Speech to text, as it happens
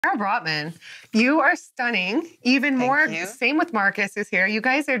Cara Brotman, you are stunning. Even more, same with Markus who's here. You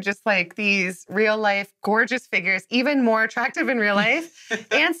guys are just like these real life, gorgeous figures, even more attractive in real life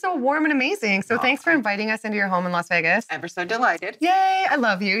and so warm and amazing. So thanks for inviting us into your home in Las Vegas. Ever so delighted. Yay, I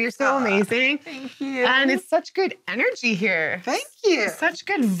love you. You're so amazing. Thank you. And it's such good energy here. Thank you. Such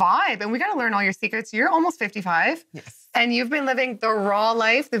good vibe. And we got to learn all your secrets. You're almost 55. Yes. And you've been living the raw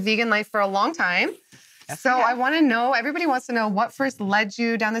life, the vegan life for a long time. So I want to know, everybody wants to know what first led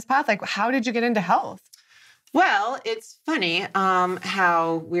you down this path. Like, how did you get into health? Well, it's funny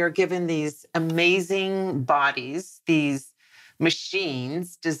how we're given these amazing bodies, these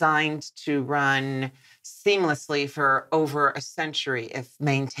machines designed to run seamlessly for over a century if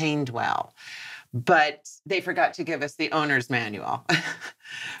maintained well. But they forgot to give us the owner's manual.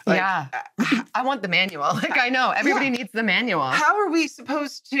 I want the manual. Like, I know everybody needs the manual. How are we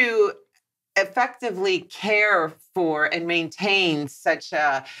supposed to effectively care for and maintain such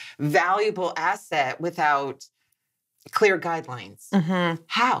a valuable asset without clear guidelines?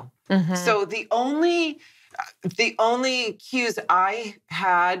 How? So the only cues I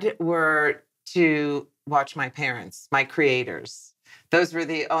had were to watch my parents, my creators. Those were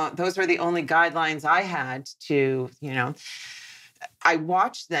the only guidelines I had to, I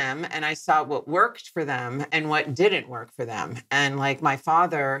watched them and I saw what worked for them and what didn't work for them. And like my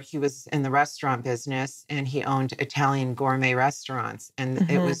father, he was in the restaurant business and he owned Italian gourmet restaurants. And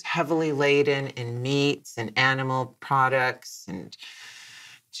it was heavily laden in meats and animal products and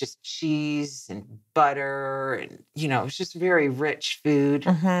just cheese and butter. And, it was just very rich food.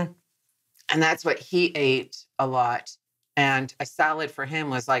 And that's what he ate a lot. And a salad for him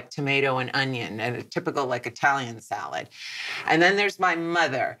was like tomato and onion and a typical like Italian salad. And then there's my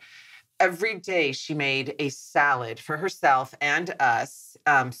mother. Every day she made a salad for herself and us.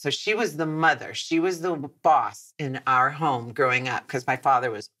 So she was the mother. She was the boss in our home growing up because my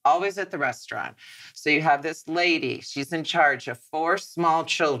father was always at the restaurant. So you have this lady. She's in charge of 4 small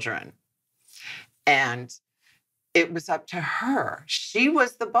children. And it was up to her. She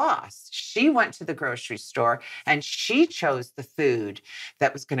was the boss. She went to the grocery store and she chose the food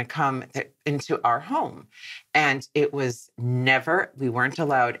that was going to come into our home. And it was we weren't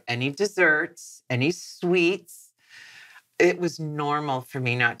allowed any desserts, any sweets. It was normal for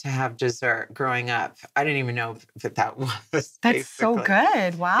me not to have dessert growing up. I didn't even know if that was. That's basically. So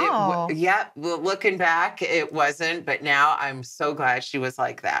good. Wow. Well, looking back, it wasn't. But now I'm so glad she was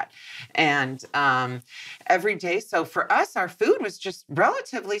like that. And every day. So for us, our food was just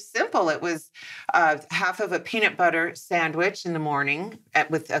relatively simple. It was half of a peanut butter sandwich in the morning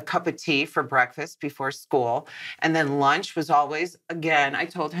with a cup of tea for breakfast before school. And then lunch was always, again, I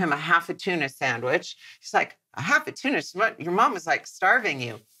told him a half a tuna sandwich. He's like, a half a tuna? Your mom was like starving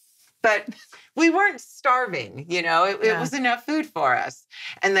you. But we weren't starving, it was enough food for us.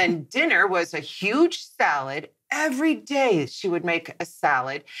 And then dinner was a huge salad. Every day she would make a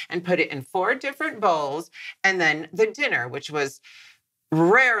salad and put it in 4 different bowls. And then the dinner, which was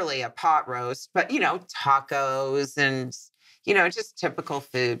rarely a pot roast, but, tacos and, just typical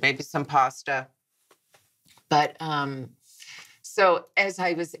food, maybe some pasta. But, so as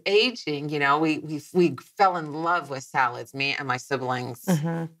I was aging, we fell in love with salads, me and my siblings.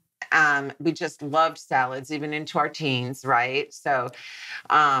 We just loved salads, even into our teens, right? So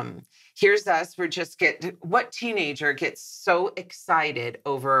here's us. What teenager gets so excited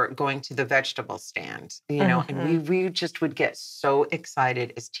over going to the vegetable stand, and we just would get so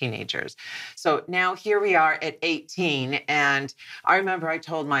excited as teenagers. So now here we are at 18. And I remember I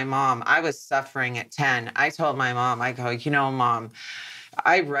told my mom, I was suffering at 10. I told my mom, I go, Mom,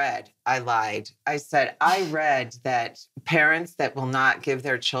 I lied. I said, I read that parents that will not give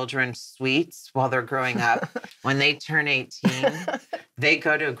their children sweets while they're growing up, when they turn 18, they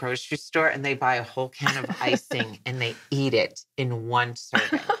go to a grocery store and they buy a whole can of icing and they eat it in 1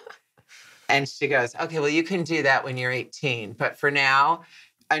 serving. And she goes, okay, well, you can do that when you're 18. But for now,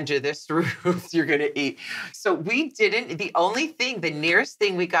 under this roof, you're going to eat. So the nearest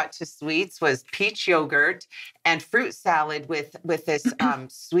thing we got to sweets was peach yogurt and fruit salad with this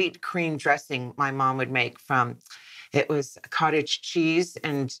sweet cream dressing my mom would make it was cottage cheese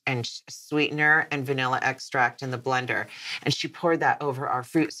and sweetener and vanilla extract in the blender. And she poured that over our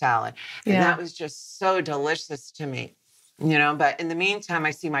fruit salad. And that was just so delicious to me. But in the meantime,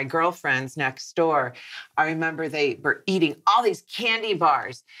 I see my girlfriends next door. I remember they were eating all these candy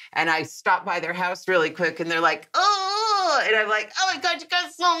bars and I stopped by their house really quick and they're like, oh, And I'm like, oh my God, you guys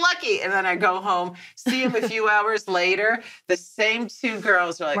are so lucky. And then I go home, see them a few hours later. The same two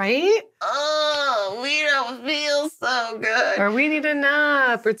girls are like, right? Oh, we don't feel so good. Or we need a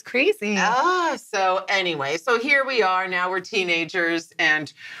nap. It's crazy. So anyway, so here we are. Now we're teenagers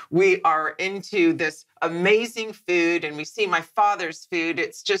and we are into this amazing food, and we see my father's food.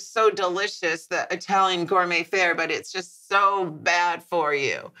 It's just so delicious, the Italian gourmet fare, but it's just so bad for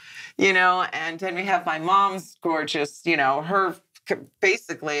you, you know? And then we have my mom's gorgeous, you know, her,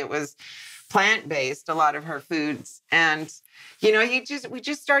 basically it was plant-based, a lot of her foods. And, you know, we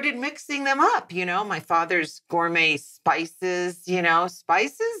just started mixing them up, you know, my father's gourmet spices, you know,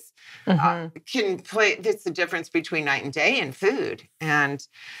 spices can play, it's the difference between night and day in food. And,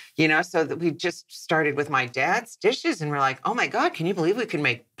 you know, so that we just started with my dad's dishes and we're like, oh my God, can you believe we can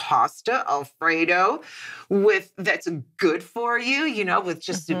make pasta Alfredo that's good for you, you know, with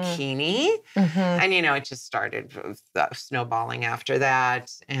just zucchini. And, you know, it just started snowballing after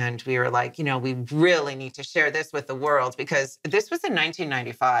that. And we were like, you know, we really need to share this with the world, because this was in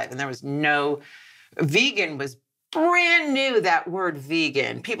 1995 and there was vegan was brand new, that word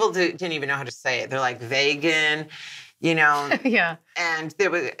vegan. People didn't even know how to say it. They're like vegan, you know? Yeah. And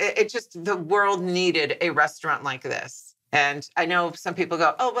the world needed a restaurant like this. And I know some people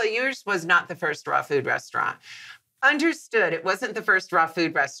go, oh, well, yours was not the first raw food restaurant. Understood. It wasn't the first raw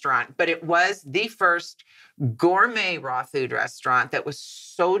food restaurant, but it was the first gourmet raw food restaurant that was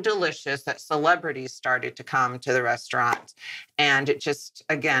so delicious that celebrities started to come to the restaurant. And it just,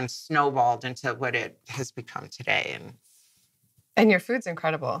 again, snowballed into what it has become today. And your food's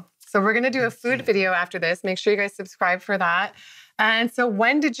incredible. So we're going to do a food video after this. Make sure you guys subscribe for that. And so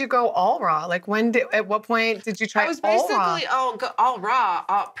when did you go all raw? Like at what point did you try all raw? I was basically all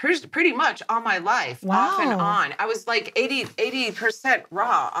raw pretty much all my life, off and on. I was like 80%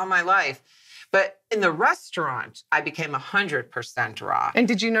 raw all my life. But in the restaurant, I became 100% raw. And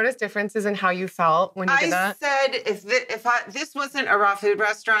did you notice differences in how you felt when you did that? I said, if this wasn't a raw food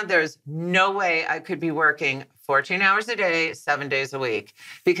restaurant, there's no way I could be working 14 hours a day, 7 days a week.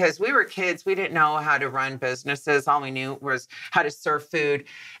 Because we were kids, we didn't know how to run businesses. All we knew was how to serve food.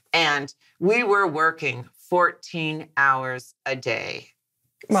 And we were working 14 hours a day,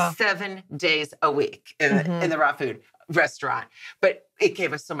 7 days a week in the raw food restaurant. But it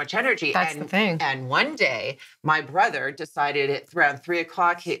gave us so much energy. That's the thing. And one day, my brother decided at around 3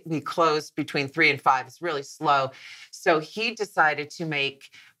 o'clock, we closed between 3 and 5. It's really slow. So he decided to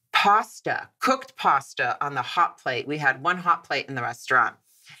make pasta, cooked pasta on the hot plate. We had one hot plate in the restaurant.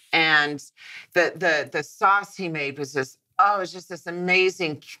 And the sauce he made was this, it was just this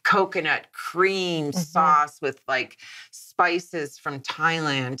amazing coconut cream sauce with like spices from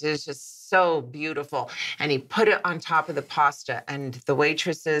Thailand. It was just so beautiful. And he put it on top of the pasta. And the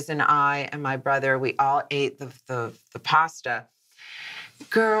waitresses and I and my brother, we all ate the pasta.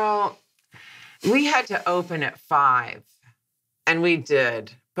 Girl, we had to open at 5. And we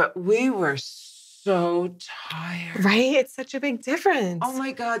did. But we were so tired. Right? It's such a big difference. Oh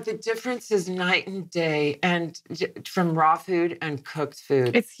my God, the difference is night and day, and from raw food and cooked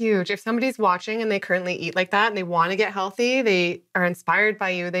food. It's huge. If somebody's watching and they currently eat like that and they want to get healthy, they are inspired by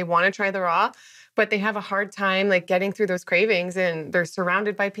you, they want to try the raw, but they have a hard time like getting through those cravings, and they're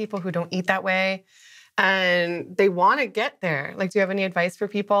surrounded by people who don't eat that way. And they want to get there. Like, do you have any advice for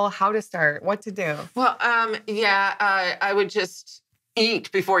people? How to start? What to do? Well, I would just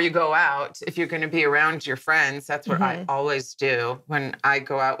eat before you go out. If you're going to be around your friends, that's what I always do. When I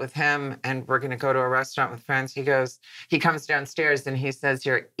go out with him and we're going to go to a restaurant with friends, he comes downstairs and he says,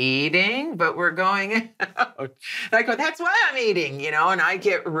 "You're eating, but we're going out." And I go, "That's why I'm eating," you know, and I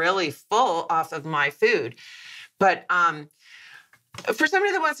get really full off of my food. But for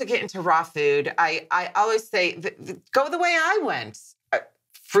somebody that wants to get into raw food, I always say, go the way I went.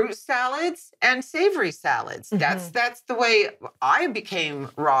 Fruit salads and savory salads. That's the way I became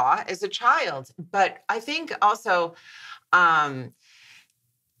raw as a child. But I think also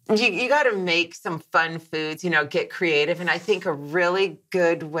you got to make some fun foods, you know, get creative. And I think a really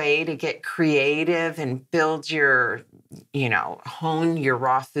good way to get creative and build your, you know, hone your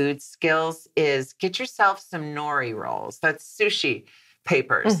raw food skills is get yourself some nori rolls. That's sushi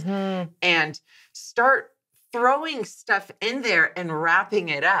papers. And start throwing stuff in there and wrapping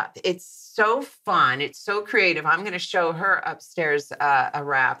it up. It's so fun. It's so creative. I'm going to show her upstairs a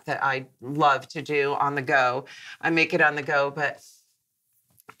wrap that I love to do on the go. I make it on the go, but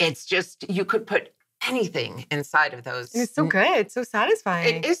it's just, you could put anything inside of those. And it's so good. It's so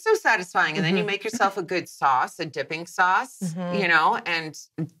satisfying. It is so satisfying. And then you make yourself a good sauce, a dipping sauce, you know, and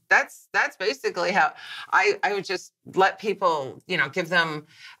that's basically how I would just let people, give them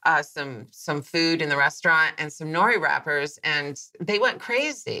some food in the restaurant and some nori wrappers, and they went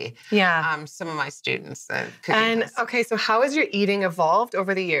crazy. Yeah. Some of my students. Okay, so how has your eating evolved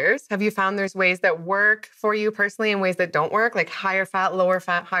over the years? Have you found there's ways that work for you personally and ways that don't work, like higher fat,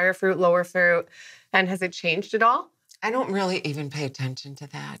 higher fruit, lower fruit? And has it changed at all? I don't really even pay attention to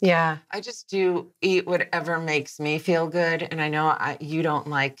that. Yeah. I just do eat whatever makes me feel good. And I know you don't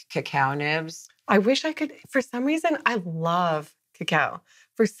like cacao nibs. I wish I could. For some reason, I love cacao.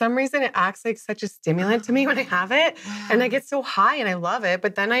 For some reason, it acts like such a stimulant to me when I have it. Wow. And I get so high and I love it.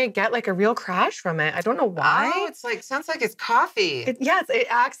 But then I get like a real crash from it. I don't know why. Oh, sounds like it's coffee. Yes, it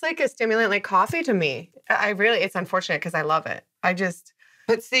acts like a stimulant like coffee to me. It's unfortunate because I love it.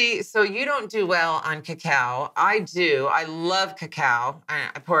 But see, so you don't do well on cacao. I do. I love cacao.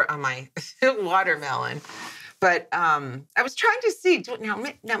 I pour it on my watermelon. But I was trying to see,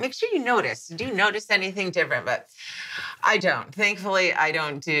 now make sure you notice. Do you notice anything different? But I don't. Thankfully, I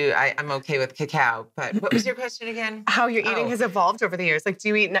don't do, I'm okay with cacao. But what was your question again? How your eating has evolved over the years. Like, do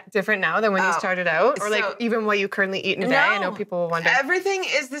you eat different now than when you started out? Or like even what you currently eat in a day? I know people will wonder. Everything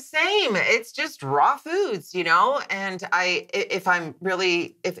is the same. It's just raw foods, And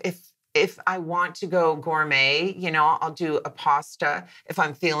if I want to go gourmet, I'll do a pasta if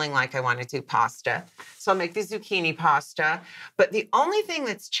I'm feeling like I want to do pasta. So I'll make the zucchini pasta. But the only thing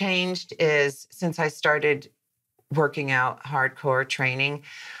that's changed is since I started working out hardcore training,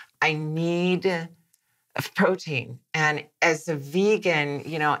 I need protein. And as a vegan,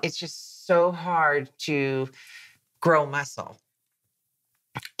 it's just so hard to grow muscle.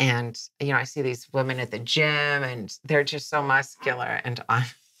 And, I see these women at the gym and they're just so muscular and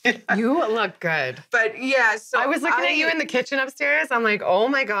You look good. But yeah, so I was looking at you in the kitchen upstairs. I'm like, oh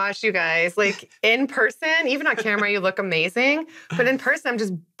my gosh, you guys. Like in person, even on camera, you look amazing. But in person, I'm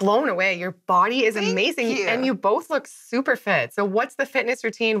just blown away. Your body is amazing. Thank you. And you both look super fit. So what's the fitness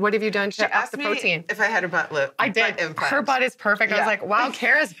routine? What have you done to up the protein? If I had a butt lift. I did. Her butt is perfect. Yeah. I was like, wow,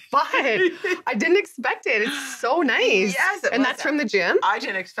 Cara's butt. I didn't expect it. It's so nice. Yes. And that's from the gym? I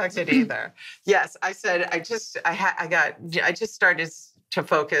didn't expect it either. Yes. I said, I just started to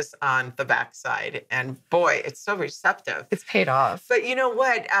focus on the backside. And boy, it's so receptive. It's paid off. But you know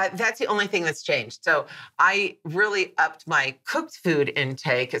what? That's the only thing that's changed. So I really upped my cooked food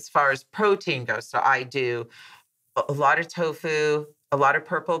intake as far as protein goes. So I do a lot of tofu, a lot of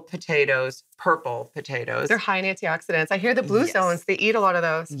purple potatoes. They're high in antioxidants. I hear the blue zones, they eat a lot of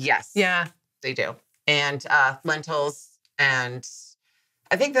those. Yes. Yeah. They do. And lentils, and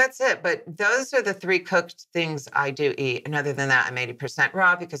I think that's it. But those are the 3 cooked things I do eat. And other than that, I'm 80%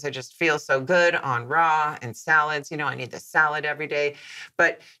 raw because I just feel so good on raw and salads. I need the salad every day.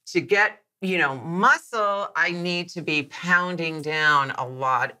 But to get, muscle, I need to be pounding down a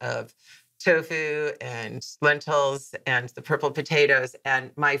lot of tofu and lentils and the purple potatoes.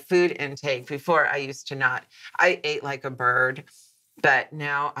 And my food intake, before I used to not, I ate like a bird, but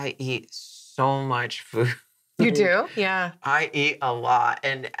now I eat so much food. You do? Yeah. I eat a lot.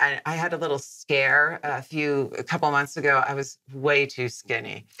 And I had a little scare a couple months ago. I was way too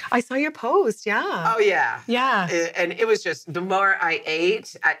skinny. I saw your post. Yeah. Oh, yeah. Yeah. And it was just, the more I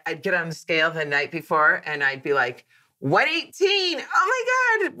ate, I'd get on the scale the night before and I'd be like, 118.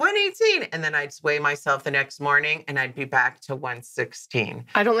 Oh my God, 118. And then I'd weigh myself the next morning and I'd be back to 116.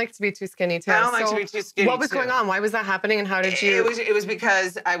 I don't like to be too skinny too. I don't like to be too skinny. What was going on? Why was that happening and how did you? It was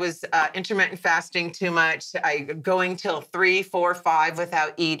because I was intermittent fasting too much. Going till 3, 4, 5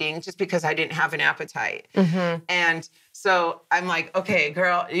 without eating just because I didn't have an appetite. Mm-hmm. And so I'm like, okay,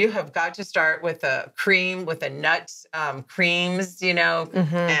 girl, you have got to start with a cream, with a nut creams,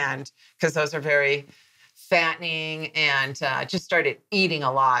 mm-hmm. And because those are very fattening, and just started eating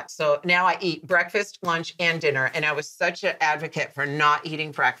a lot. So now I eat breakfast, lunch, and dinner. And I was such an advocate for not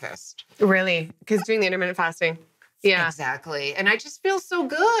eating breakfast. Really? Because doing the intermittent fasting. Yeah. Exactly. And I just feel so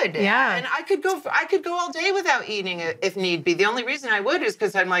good. Yeah. And I could go all day without eating if need be. The only reason I would is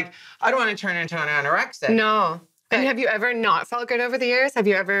because I'm like, I don't want to turn into an anorexic. No. And have you ever not felt good over the years? Have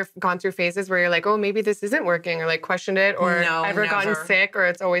you ever gone through phases where you're like, oh, maybe this isn't working, or like questioned it, or ever gotten sick, or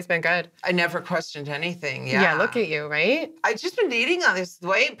it's always been good? I never questioned anything. Yeah. Yeah, look at you, right? I've just been eating on this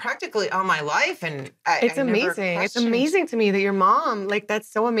way practically all my life. And it's amazing. It's amazing to me that your mom, like, that's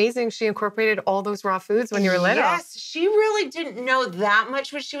so amazing. She incorporated all those raw foods when you were little. Yes, she really didn't know that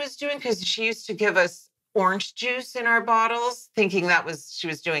much what she was doing because she used to give us orange juice in our bottles, thinking she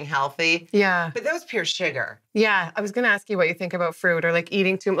was doing healthy. Yeah. But that was pure sugar. Yeah. I was going to ask you what you think about fruit or like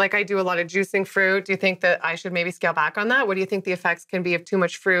eating like I do a lot of juicing fruit. Do you think that I should maybe scale back on that? What do you think the effects can be of too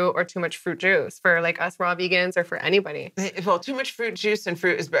much fruit or too much fruit juice for like us raw vegans or for anybody? Well, too much fruit juice and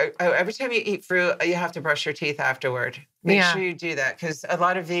fruit is every time you eat fruit, you have to brush your teeth afterward. Make sure you do that because a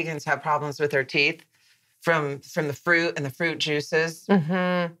lot of vegans have problems with their teeth from the fruit and the fruit juices.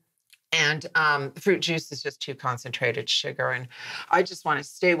 Mm-hmm. And fruit juice is just too concentrated sugar. And I just want to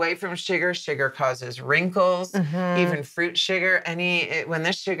stay away from sugar. Sugar causes wrinkles, even fruit sugar. When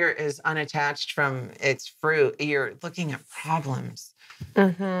this sugar is unattached from its fruit, you're looking at problems.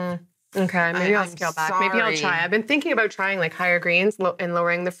 Mm-hmm. Okay, maybe I'll scale back. Sorry. Maybe I'll try. I've been thinking about trying like higher greens and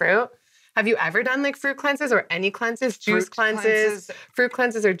lowering the fruit. Have you ever done like fruit cleanses or any cleanses, juice cleanses, fruit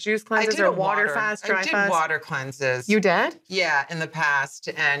cleanses or juice cleanses or water fast, dry fast? I did water cleanses. You did? Yeah, in the past.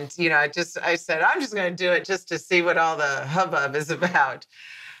 And, I said, I'm just going to do it just to see what all the hubbub is about.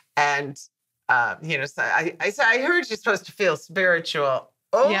 And, so I heard you're supposed to feel spiritual.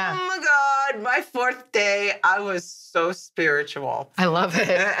 Oh my God, my 4th day, I was so spiritual. I love it.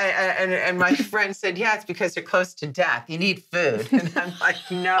 And my friend said, yeah, it's because you're close to death. You need food. And I'm like,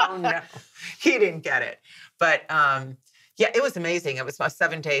 no, he didn't get it. But it was amazing. It was a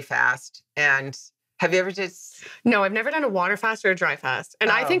 7-day fast. And have you ever No, I've never done a water fast or a dry fast.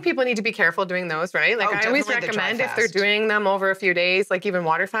 And I think people need to be careful doing those, right? Like I always recommend if they're doing them over a few days, like even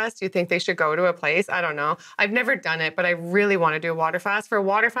water fast, do you think they should go to a place? I don't know. I've never done it, but I really want to do a water fast. For a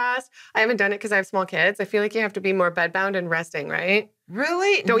water fast, I haven't done it because I have small kids. I feel like you have to be more bedbound and resting, right?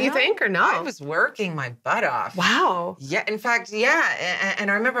 Really? Don't you think, or no? I was working my butt off. Wow. Yeah. In fact, yeah. And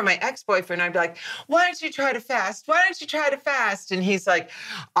I remember my ex-boyfriend, I'd be like, why don't you try to fast? Why don't you try to fast? And he's like,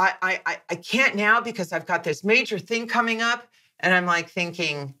 I can't now because I've got this major thing coming up. And I'm like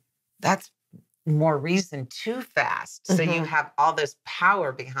thinking, that's more reason to fast. So you have all this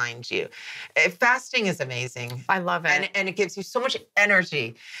power behind you. Fasting is amazing. I love it. And it gives you so much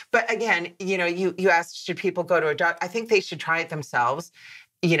energy. But again, you asked, should people go to a doctor? I think they should try it themselves,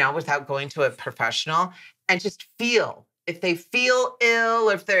 without going to a professional and just feel. If they feel ill,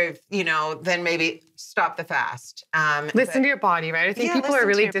 if they're, then maybe stop the fast. Listen to your body, right? I think people are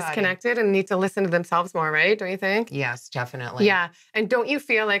really disconnected and need to listen to themselves more, right? Don't you think? Yes, definitely. Yeah. And don't you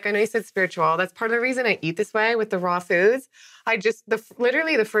feel like, I know you said spiritual, that's part of the reason I eat this way with the raw foods.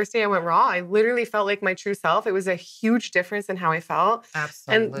 Literally the first day I went raw, I literally felt like my true self. It was a huge difference in how I felt.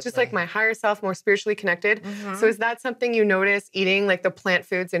 Absolutely. And just like my higher self, more spiritually connected. So is that something you notice eating like the plant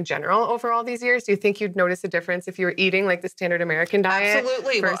foods in general over all these years? Do you think you'd notice a difference if you were eating like the standard American diet?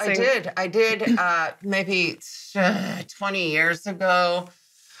 Absolutely. Well, I did maybe 20 years ago.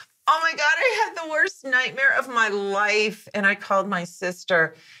 Oh my God, I had the worst nightmare of my life. And I called my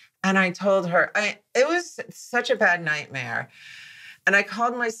sister and I told her, it was such a bad nightmare. And I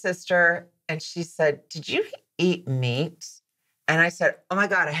called my sister and she said, did you eat meat? And I said, oh my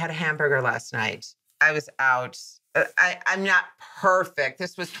God, I had a hamburger last night. I was out. I'm not perfect.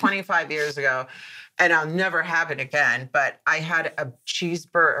 This was 25 years ago and I'll never have it again. But I had a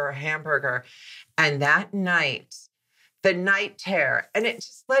cheeseburger or a hamburger. And that night, the night terror, and it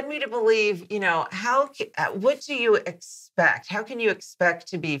just led me to believe, what do you expect? How can you expect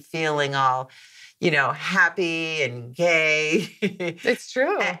to be feeling all, happy and gay? It's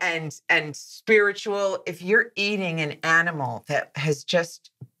true. and spiritual if you're eating an animal that has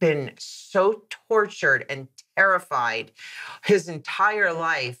just been so tortured and terrified his entire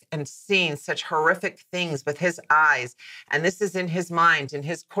life and seen such horrific things with his eyes. And this is in his mind and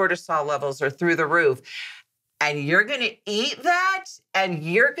his cortisol levels are through the roof. And you're going to eat that and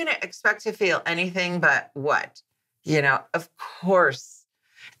you're going to expect to feel anything but what? Of course.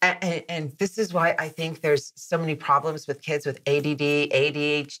 And this is why I think there's so many problems with kids with ADD,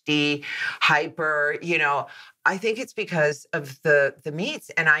 ADHD, hyper, I think it's because of the meats.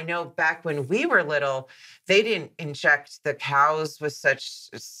 And I know back when we were little, they didn't inject the cows with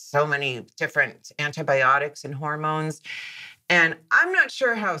so many different antibiotics and hormones. And I'm not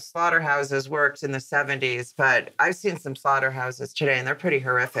sure how slaughterhouses worked in the 70s, but I've seen some slaughterhouses today and they're pretty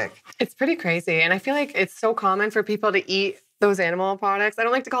horrific. It's pretty crazy. And I feel like it's so common for people to eat those animal products. I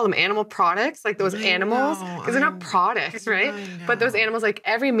don't like to call them animal products, like those animals, because they're not products, right? But those animals, like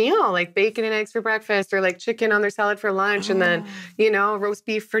every meal, like bacon and eggs for breakfast or like chicken on their salad for lunch and then, roast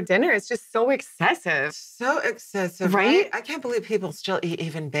beef for dinner. It's just so excessive. So excessive, right? I can't believe people still eat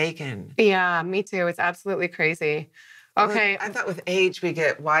even bacon. Yeah, me too. It's absolutely crazy. Okay. I thought with age we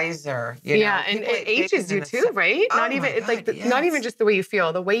get wiser. Yeah, and it ages you too, right? Oh not even not even just the way you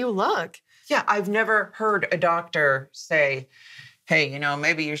feel, the way you look. Yeah, I've never heard a doctor say, "Hey,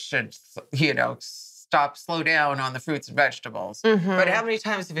 maybe you should, slow down on the fruits and vegetables. Mm-hmm. But how many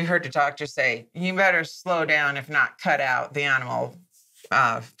times have you heard the doctor say, you better slow down, if not cut out the animal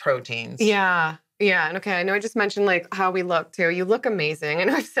proteins? Yeah. Yeah. And okay, I know I just mentioned like how we look too. You look amazing. And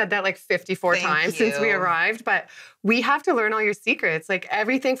I've said that like 54 times since we arrived, but we have to learn all your secrets. Like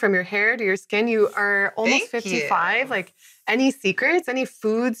everything from your hair to your skin, you are almost 55. Like any secrets, any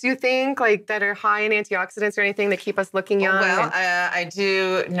foods you think like that are high in antioxidants or anything that keep us looking young? Well, I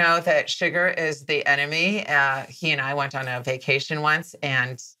do know that sugar is the enemy. He and I went on a vacation once,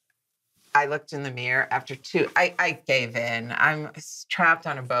 and I looked in the mirror after I gave in. I'm trapped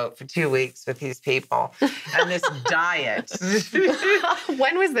on a boat for 2 weeks with these people and this diet.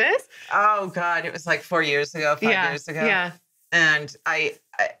 When was this? Oh God, it was like 4 years ago, 5 years ago. Yeah. And I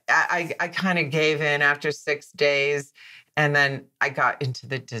kind of gave in after 6 days. And then I got into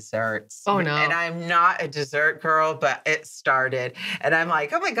the desserts. Oh, no. And I'm not a dessert girl, but it started. And I'm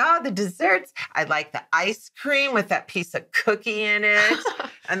like, oh, my God, the desserts. I like the ice cream with that piece of cookie in it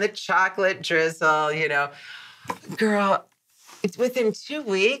and the chocolate drizzle, you know. Girl, it's within 2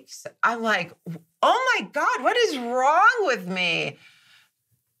 weeks. I'm like, oh, my God, what is wrong with me?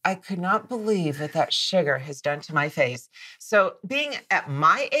 I could not believe what that sugar has done to my face. So being at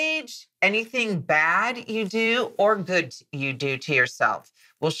my age, anything bad you do or good you do to yourself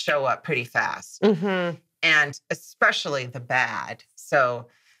will show up pretty fast. Mm-hmm. And especially the bad. So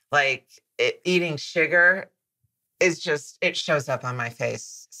like eating sugar is just, it shows up on my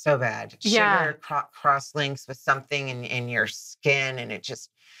face so bad. Sugar cross-links with something in your skin, and it's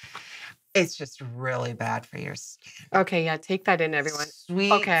just really bad for your skin. Okay, yeah, take that in, everyone.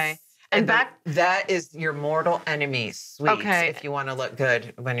 Sweets. Okay. And that is your mortal enemy, sweets, if you want to look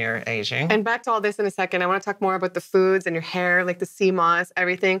good when you're aging. And back to all this in a second. I want to talk more about the foods and your hair, like the sea moss,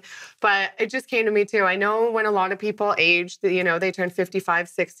 everything. But it just came to me too. I know when a lot of people age, you know, they turn 55,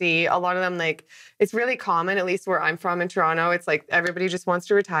 60, a lot of them, like, it's really common, at least where I'm from in Toronto. It's like everybody just wants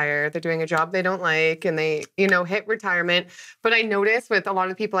to retire. They're doing a job they don't like, and they, you know, hit retirement. But I notice with a lot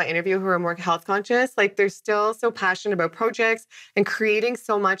of people I interview who are more health conscious, like they're still so passionate about projects and creating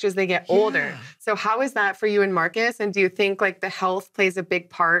so much as they get older. So how is that for you and Markus? And do you think like the health plays a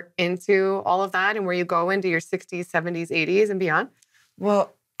big part into all of that and where you go into your 60s, 70s, 80s and beyond?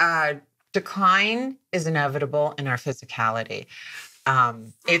 Well, decline is inevitable in our physicality.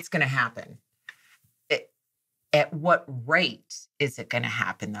 It's going to happen. At what rate is it going to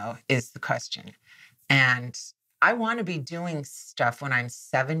happen, though, is the question. And I want to be doing stuff when I'm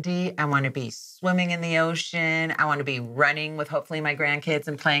 70. I want to be swimming in the ocean. I want to be running with hopefully my grandkids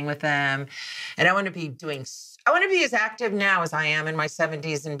and playing with them. And I want to be as active now as I am in my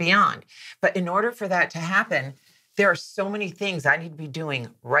 70s and beyond. But in order for that to happen, there are so many things I need to be doing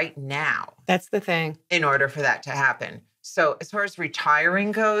right now. That's the thing. In order for that to happen. So as far as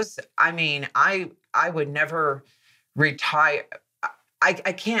retiring goes, I mean, I would never retire. I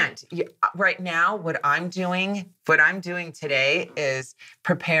can't. Right now, what I'm doing today is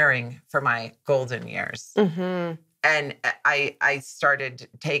preparing for my golden years. Mm-hmm. And I started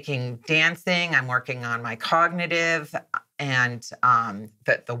taking dancing. I'm working on my cognitive and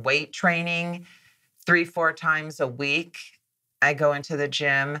the weight training 3-4 times a week. I go into the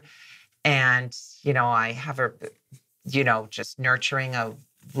gym, and, you know, I have just nurturing a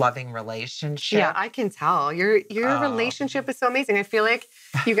loving relationship. Yeah, I can tell. Your relationship is so amazing. I feel like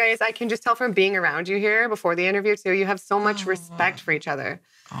you guys, I can just tell from being around you here before the interview too, you have so much respect for each other.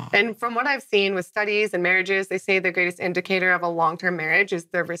 And from what I've seen with studies and marriages, they say the greatest indicator of a long-term marriage is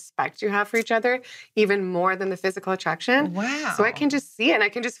the respect you have for each other, even more than the physical attraction. Wow. So I can just see it, and I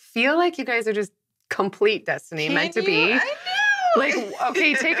can just feel like you guys are just complete destiny, meant to be. I know. Like,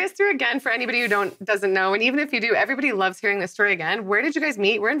 okay, take us through again for anybody who doesn't know. And even if you do, everybody loves hearing this story again. Where did you guys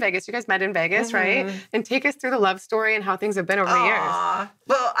meet? We're in Vegas. You guys met in Vegas, right? And take us through the love story and how things have been over the years.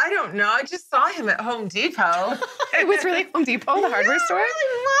 Well, I don't know. I just saw him at Home Depot. It was really Home Depot, the hardware store? It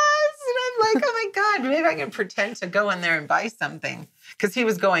really was. And I'm like, oh my God, maybe I can pretend to go in there and buy something. Because he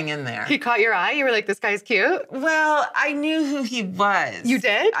was going in there. He caught your eye? You were like, this guy's cute? Well, I knew who he was. You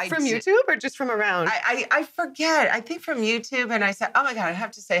did? From YouTube or just from around? I forget. I think from YouTube. And I said, oh my God, I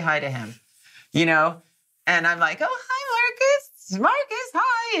have to say hi to him. You know? And I'm like, oh, hi, Markus. Markus,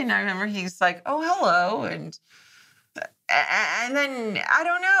 hi. And I remember he's like, oh, hello. And then, I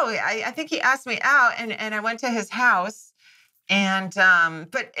don't know. I think he asked me out, and I went to his house. And,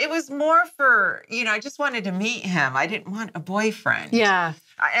 but it was more for, you know, I just wanted to meet him. I didn't want a boyfriend. Yeah.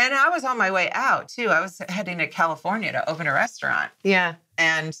 And I was on my way out too. I was heading to California to open a restaurant. Yeah.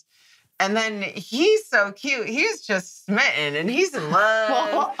 And And then he's so cute. He's just smitten and he's in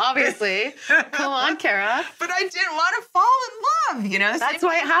love. Well, obviously. Come on, Cara. But I didn't want to fall in love, you know? That's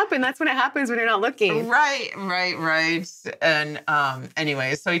why it happened. That's when it happens when you're not looking. Right. And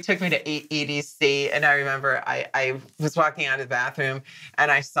anyway, so he took me to EDC. And I remember I was walking out of the bathroom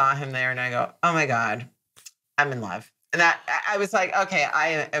and I saw him there and I go, oh my God, I'm in love. And that I was like, okay,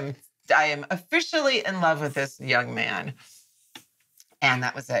 I am officially in love with this young man. And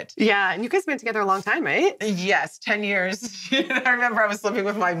that was it. Yeah. And you guys have been together a long time, right? Yes, 10 years. I remember I was living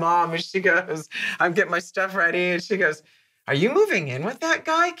with my mom and she goes, I'm getting my stuff ready. And she goes, are you moving in with that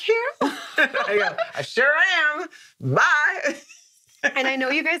guy, Cara? I go, I sure am. Bye. And I know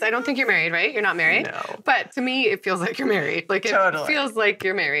you guys, I don't think you're married, right? You're not married. No. But to me, it feels like you're married. Like it feels like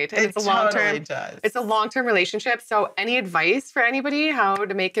you're married. And it's a long-term. Does. It's a long-term relationship. So any advice for anybody how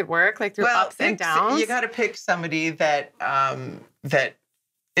to make it work, like through ups and downs? You got to pick somebody that that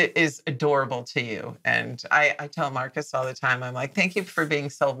is adorable to you. And I tell Markus all the time, I'm like, thank you for being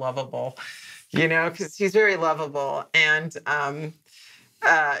so lovable, you know, because he's very lovable. And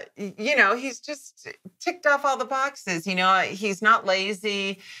you know, he's just ticked off all the boxes. You know, he's not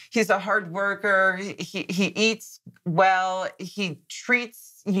lazy. He's a hard worker. He eats well. He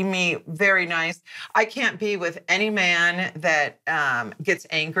treats me very nice. I can't be with any man that gets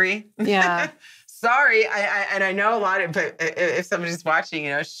angry. Yeah. Sorry. I know a lot of, but if somebody's watching, you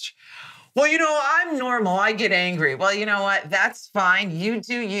know, well, you know, I'm normal. I get angry. Well, you know what? That's fine. You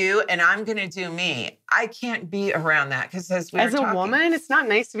do you, and I'm going to do me. I can't be around that because as a woman, it's not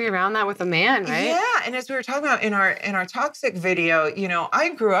nice to be around that with a man, right? Yeah, and as we were talking about in our toxic video, you know, I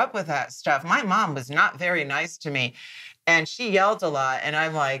grew up with that stuff. My mom was not very nice to me, and she yelled a lot. And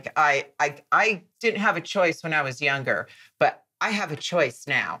I'm like, I didn't have a choice when I was younger, but I have a choice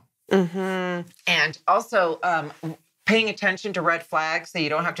now. Mm-hmm. And also, paying attention to red flags so you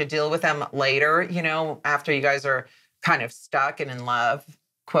don't have to deal with them later, you know, after you guys are kind of stuck and in love,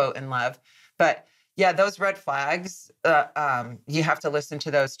 quote, in love. But yeah, those red flags, you have to listen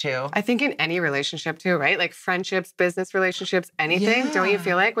to those too. I think in any relationship too, right? Like friendships, business relationships, anything. Yeah. Don't you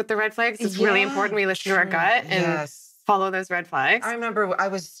feel like with the red flags, it's really important we listen to our gut and follow those red flags? I remember I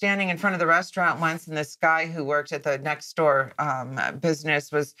was standing in front of the restaurant once and this guy who worked at the next door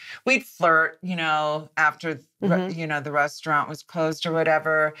business we'd flirt, you know, after, you know, the restaurant was closed or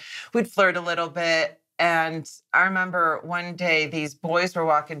whatever. We'd flirt a little bit. And I remember one day these boys were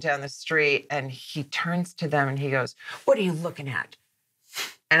walking down the street and he turns to them and he goes, what are you looking at?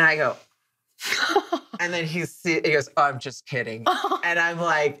 And I go, and then he goes, oh, I'm just kidding. And I'm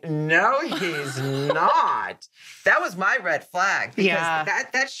like, no, he's not. That was my red flag. Because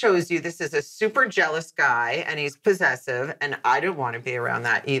that shows you this is a super jealous guy and he's possessive. And I don't want to be around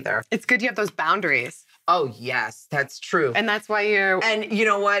that either. It's good you have those boundaries. Oh, yes, that's true. And that's why you're... And you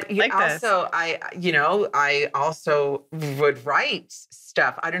know what? I also would write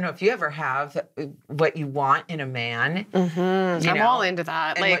stuff. I don't know if you ever have what you want in a man. Mm-hmm. I'm all into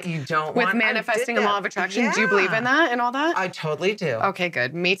that. And like what you don't with want. manifesting a law of attraction. Do you believe in that and all that? I totally do. Okay,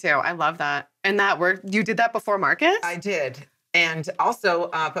 good. Me too. I love that. And that worked. You did that before Markus? I did. And also,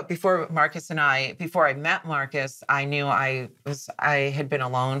 but before I met Markus, I knew I had been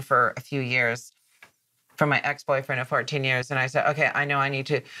alone for a few years from my ex-boyfriend of 14 years. And I said, okay, I know I need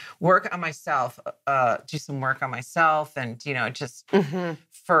to work on myself, do some work on myself and, you know, just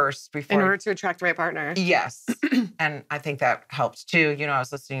first before. In order to attract the right partner. Yes. And I think that helped too. You know, I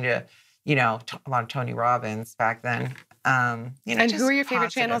was listening to, you know, a lot of Tony Robbins back then. You know, and who are your favorite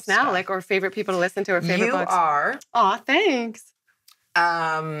channels now? Stuff. Like, or favorite people to listen to or favorite books? You are. Aw, thanks.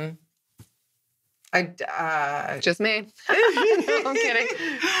 Just me. No, I'm kidding.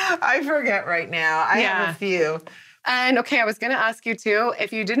 I forget right now. I have a few. And okay, I was going to ask you too,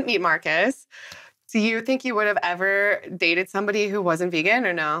 if you didn't meet Markus, do you think you would have ever dated somebody who wasn't vegan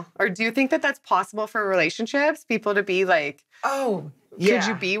or no? Or do you think that that's possible for relationships? People to be like, could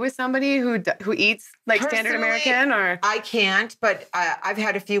you be with somebody who eats like standard American? Or I can't, but I've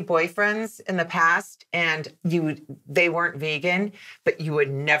had a few boyfriends in the past, and they weren't vegan, but you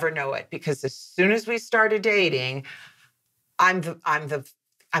would never know it because as soon as we started dating, I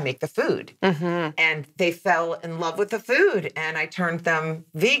make the food, and they fell in love with the food, and I turned them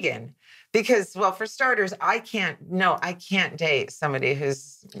vegan. Because, well, for starters, I can't date somebody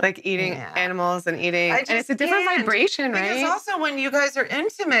who's like eating animals and eating. And it's a different vibration, right? Because also when you guys are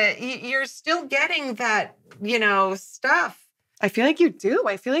intimate, you're still getting that, you know, stuff. I feel like you do.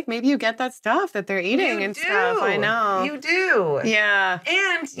 I feel like maybe you get that stuff that they're eating and stuff. I know. You do. Yeah.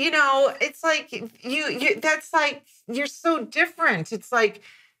 And, you know, it's like that's like, you're so different. It's like,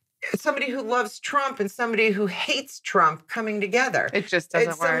 somebody who loves Trump and somebody who hates Trump coming together. It just doesn't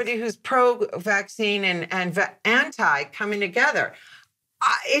work. It's somebody who's pro-vaccine and anti coming together.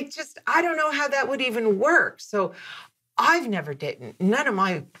 I don't know how that would even work. So I've never dated,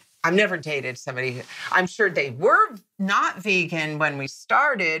 I've never dated somebody, I'm sure they were not vegan when we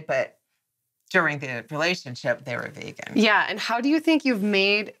started, but during the relationship, they were vegan. Yeah. And how do you think you've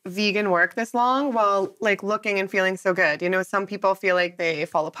made vegan work this long while like looking and feeling so good? You know, some people feel like they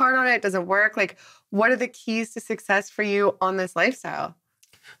fall apart on it. It doesn't work. Like, what are the keys to success for you on this lifestyle?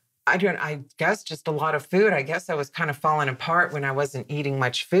 I guess just a lot of food. I guess I was kind of falling apart when I wasn't eating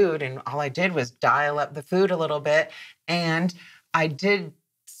much food. And all I did was dial up the food a little bit. And I did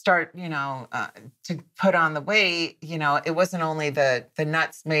start, to put on the weight. It wasn't only the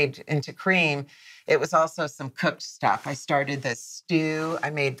nuts made into cream. It was also some cooked stuff. I started this stew. I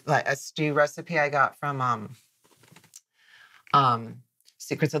made like a stew recipe I got from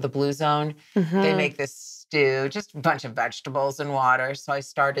Secrets of the Blue Zone. Mm-hmm. They make this stew, just a bunch of vegetables and water. So I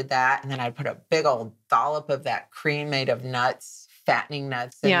started that. And then I put a big old dollop of that cream made of nuts, fattening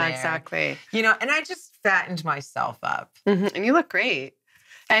nuts in there. Yeah, exactly. And I just fattened myself up. Mm-hmm. And you look great.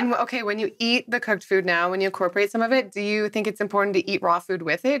 And okay, when you eat the cooked food now, when you incorporate some of it, do you think it's important to eat raw food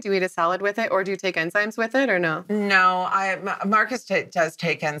with it? Do you eat a salad with it? Or do you take enzymes with it or no? No, Markus does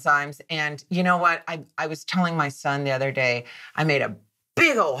take enzymes. And you know what? I was telling my son the other day, I made a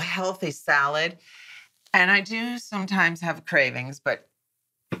big old healthy salad. And I do sometimes have cravings, but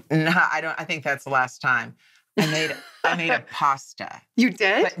no, I think that's the last time. I made a pasta. You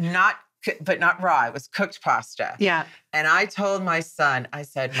did? But not raw. It was cooked pasta. Yeah. And I told my son, I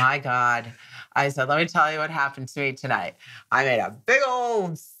said, my God, let me tell you what happened to me tonight. I made a big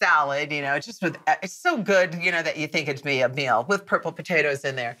old salad, just it's so good, that you think it'd be a meal with purple potatoes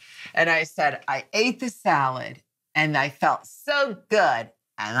in there. And I said, I ate the salad and I felt so good.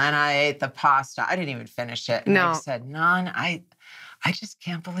 And then I ate the pasta. I didn't even finish it. And I said, Nan, I just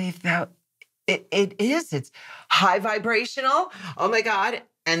can't believe that it is. It's high vibrational. Oh my God.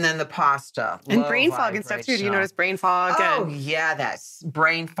 And then the pasta. And brain fog and stuff too. Do you notice brain fog? Oh, yeah. That's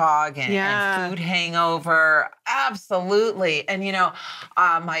brain fog and food hangover. Absolutely. And,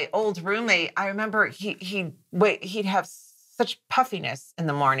 my old roommate, I remember he'd have such puffiness in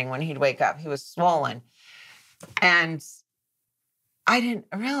the morning when he'd wake up. He was swollen. And I didn't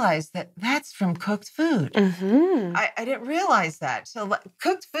realize that that's from cooked food. Mm-hmm. I didn't realize that. So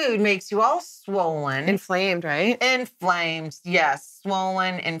cooked food makes you all swollen. Inflamed, right? Inflamed, yes.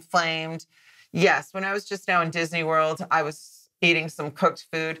 Swollen, inflamed. Yes. When I was just now in Disney World, I was eating some cooked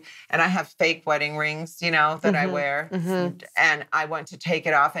food and I have fake wedding rings, that mm-hmm. I wear. Mm-hmm. And I went to take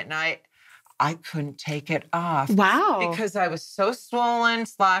it off at night. I couldn't take it off. Wow. Because I was so swollen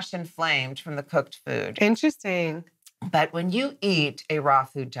 / inflamed from the cooked food. Interesting. But when you eat a raw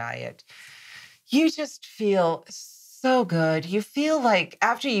food diet, you just feel so good. You feel like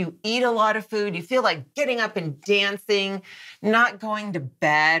after you eat a lot of food, you feel like getting up and dancing, not going to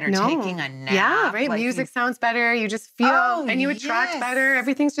bed or taking a nap. Yeah, right. Music sounds better. You just feel, and you attract better.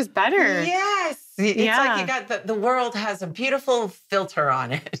 Everything's just better. Yes. It's like you got the world has a beautiful filter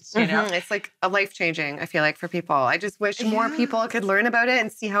on it, Mm-hmm. It's like a life-changing, I feel like, for people. I just wish more people could learn about it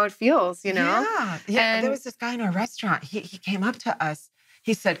and see how it feels, Yeah. And there was this guy in a restaurant. He came up to us.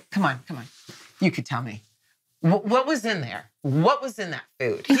 He said, come on. You could tell me. What was in there? What was in that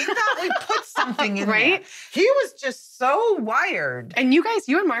food? He thought we put something in right? there. He was just so wired. And you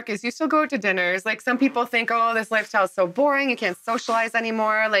and Markus, you still go to dinners. Like some people think, oh, this lifestyle is so boring. You can't socialize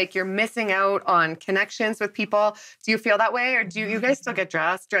anymore. Like you're missing out on connections with people. Do you feel that way? Or do you guys still get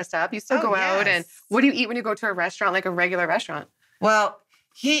dressed up? You still go out? And what do you eat when you go to a restaurant, like a regular restaurant? Well,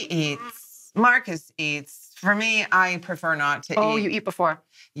 he eats. Markus eats. For me, I prefer not to eat. Oh, you eat before?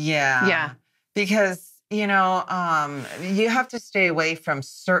 Yeah. Yeah. Because you have to stay away from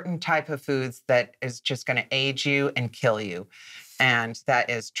certain type of foods that is just going to age you and kill you. And that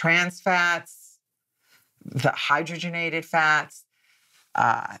is trans fats, the hydrogenated fats,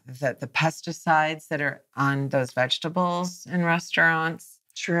 the pesticides that are on those vegetables in restaurants.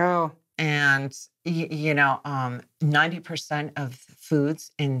 True. And, 90% of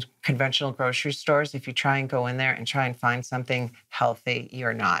foods in conventional grocery stores, if you try and go in there and try and find something healthy,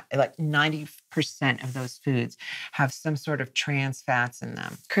 you're not. Like 90% of those foods have some sort of trans fats in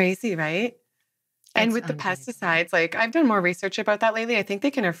them. Crazy, right? And with the pesticides, like I've done more research about that lately. I think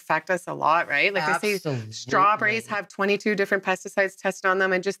they can affect us a lot, right? Like they say strawberries have 22 different pesticides tested on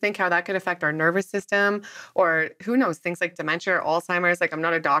them, and just think how that could affect our nervous system, or who knows, things like dementia or Alzheimer's. Like I'm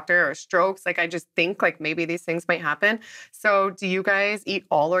not a doctor, or strokes. Like I just think like maybe these things might happen. So do you guys eat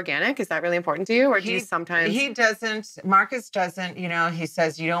all organic? Is that really important to you? Or do you sometimes? He doesn't. Marcus doesn't, he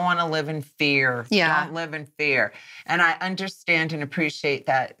says you don't want to live in fear. Yeah. Don't live in fear. And I understand and appreciate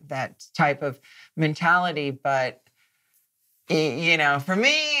that type of mentality, but for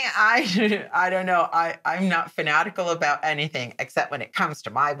me, I don't know. I'm not fanatical about anything except when it comes to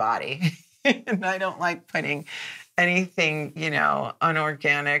my body. And I don't like putting anything,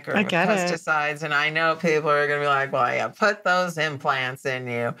 unorganic or with pesticides. And I know people are going to be like, well, yeah, put those implants in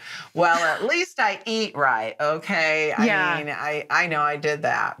you. Well, at least I eat right. Okay. I know I did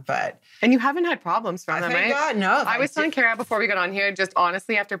that, but. And you haven't had problems from them, right? Thank God, no. I was telling Cara before we got on here, just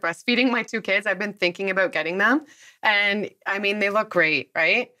honestly, after breastfeeding my 2 kids, I've been thinking about getting them. And I mean, they look great,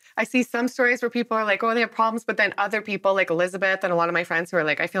 right? I see some stories where people are like, oh, they have problems. But then other people like Elizabeth and a lot of my friends who are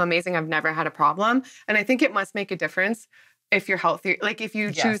like, I feel amazing. I've never had a problem. And I think it must make a difference if you're healthy, like if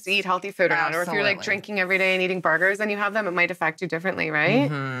you choose to eat healthy food or not, or if you're like drinking every day and eating burgers and you have them, it might affect you differently, right?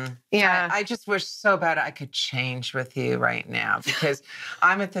 Mm-hmm. Yeah. I just wish so bad I could change with you right now, because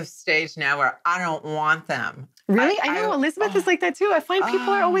I'm at the stage now where I don't want them. Really? I know Elizabeth is like that too. I find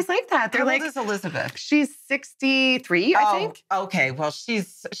people are always like that. They're how like, old is Elizabeth? She's 63, I think. Okay. Well,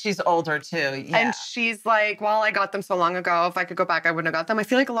 she's older too. Yeah. And she's like, well, I got them so long ago. If I could go back, I wouldn't have got them. I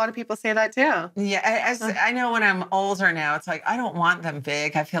feel like a lot of people say that too. Yeah. I know when I'm older now, it's like, I don't want them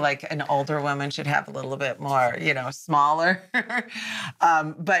big. I feel like an older woman should have a little bit more, smaller.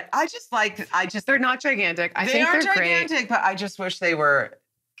 But they're not gigantic. I think they're gigantic, great. but I just wish they were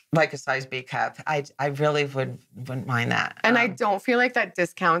like a size B cup. I really wouldn't mind that. And I don't feel like that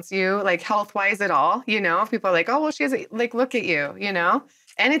discounts you, like health-wise at all. If people are like, oh, well, she has like, look at you,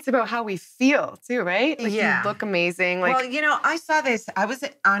 And it's about how we feel too, right? Like you look amazing. Like, well, I saw this. I was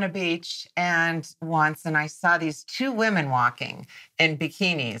on a beach once and I saw these 2 women walking in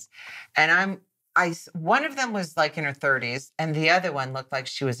bikinis. And one of them was like in her 30s and the other one looked like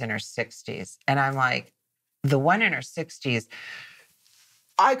she was in her 60s. And I'm like, the one in her 60s,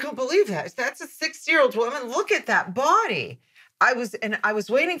 I couldn't believe that. That's a 60-year-old woman. Look at that body. I was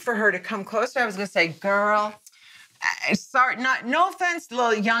waiting for her to come closer. I was going to say, girl, sorry, no offense,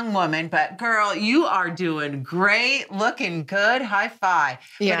 little young woman, but girl, you are doing great, looking good. High five.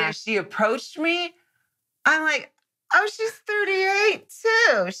 Yeah. But if she approached me, I'm like, oh, she's 38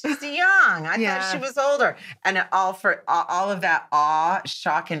 too. She's young. I thought she was older. And all of that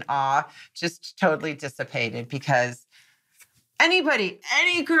shock and awe just totally dissipated, because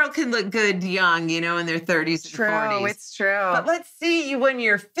any girl can look good young, in their 30s and 40s. It's true. But let's see you in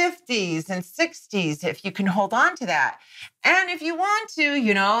your 50s and 60s, if you can hold on to that. And if you want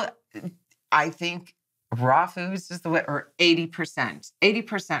to, I think raw foods is the way, or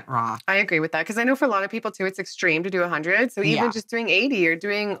 80% raw. I agree with that, because I know for a lot of people too, it's extreme to do 100. So even just doing 80 or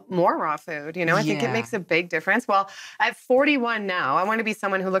doing more raw food, I think it makes a big difference. Well, at 41 now, I want to be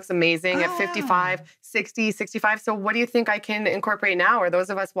someone who looks amazing at 55, 60, 65. So what do you think I can incorporate now? Or those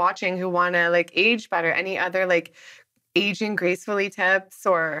of us watching who want to like age better, any other like aging gracefully tips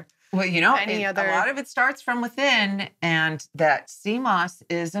or... Well, a lot of it starts from within, and that 𝒔𝒂𝒗𝒆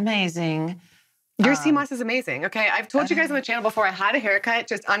is amazing. Your 𝒔𝒂𝒃 is amazing. Okay, I've told you guys on the channel before, I had a haircut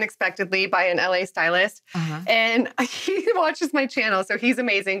just unexpectedly by an LA stylist. And he watches my channel, so he's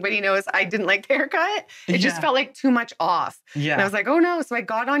amazing, but he knows I didn't like the haircut. It just felt like too much off. Yeah. And I was like, oh no. So I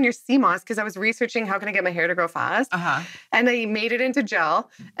got on your 𝒔𝒂𝒃 because I was researching how can I get my hair to grow fast. And I made it into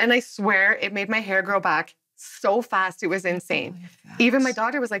gel, and I swear it made my hair grow back so fast. It was insane. Even my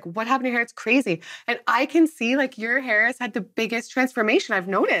daughter was like, what happened to your hair? It's crazy. And I can see like your hair has had the biggest transformation I've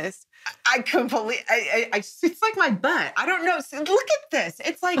noticed. I couldn't believe it's like my butt. I don't know. Look at this.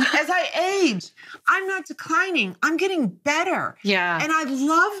 It's like as I age, I'm not declining. I'm getting better. Yeah. And I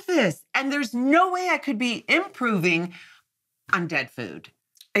love this. And there's no way I could be improving on dead food.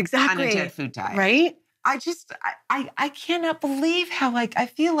 Exactly. On a dead food diet. Right? I cannot believe how I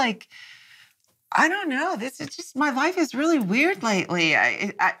feel like, I don't know. This is just, my life is really weird lately.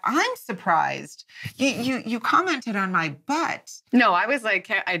 I'm surprised. You commented on my butt. No, I was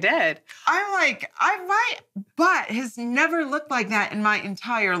like, I did. I'm like, my butt has never looked like that in my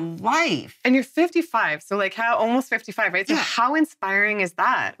entire life. And you're 55, so like almost 55, right? So how inspiring is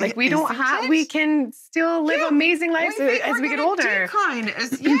that? Like we can still live amazing lives as we get older. Decline,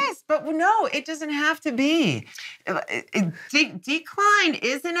 yes, but no, it doesn't have to be. Decline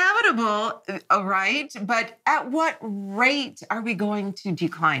is inevitable. right? But at what rate are we going to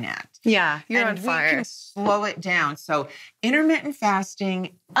decline at? Yeah, you're on fire. We can slow it down. So intermittent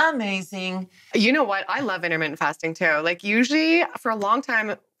fasting, amazing. You know what? I love intermittent fasting too. Like usually for a long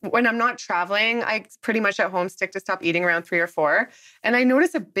time, when I'm not traveling, I pretty much at home stick to stop eating around 3 or 4. And I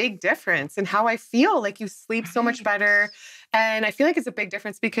notice a big difference in how I feel. Like you sleep so much better. And I feel like it's a big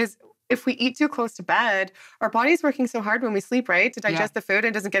difference because if we eat too close to bed, our body's working so hard when we sleep, right? To digest the food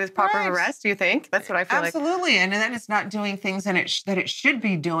and doesn't get as proper of a rest, do you think? That's what I feel like. Absolutely. And then it's not doing things that it should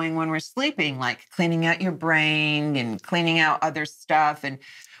be doing when we're sleeping, like cleaning out your brain and cleaning out other stuff and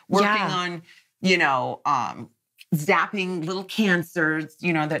working on, zapping little cancers,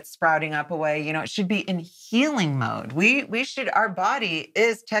 that's sprouting up away. It should be in healing mode. Our body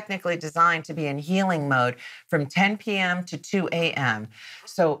is technically designed to be in healing mode from 10 p.m. to 2 a.m.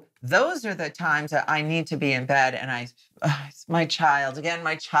 So those are the times that I need to be in bed. And my child,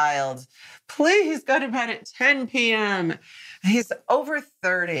 please go to bed at 10 p.m. He's over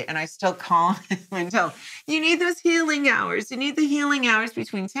 30 and I still call him and tell him, you need those healing hours. You need the healing hours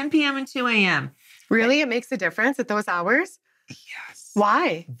between 10 p.m. and 2 a.m. Really? It makes a difference at those hours? Yes.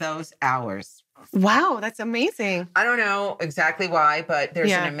 Why? Those hours. Wow, that's amazing. I don't know exactly why, but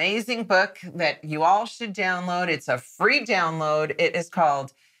there's an amazing book that you all should download. It's a free download. It is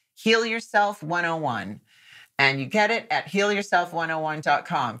called Heal Yourself 101. And you get it at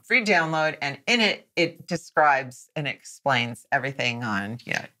healyourself101.com. Free download. And in it, it describes and explains everything on,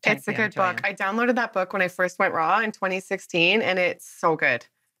 It's a good book. I downloaded that book when I first went raw in 2016, and it's so good.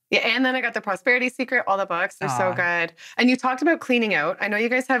 Yeah, and then I got the Prosperity Secret, all the books. They're so good. And you talked about cleaning out. I know you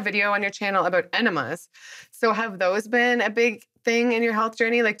guys have video on your channel about enemas. So have those been a big thing in your health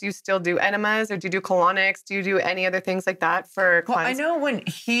journey? Like, do you still do enemas or do you do colonics? Do you do any other things like that for clients? Well, I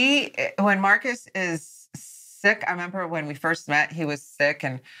know when Markus is sick, I remember when we first met, he was sick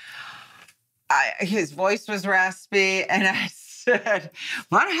and his voice was raspy and I said,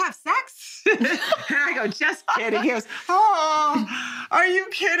 want to have sex? And I go, just kidding. He goes, oh, are you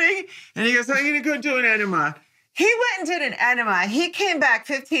kidding? And he goes, I'm going to go do an enema. He went and did an enema. He came back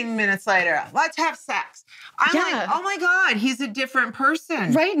 15 minutes later. Let's have sex. I'm like, oh my God, he's a different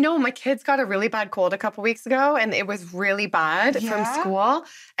person. Right? No, my kids got a really bad cold a couple weeks ago and it was really bad from school.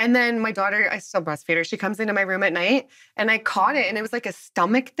 And then my daughter, I still breastfeed her. She comes into my room at night and I caught it and it was like a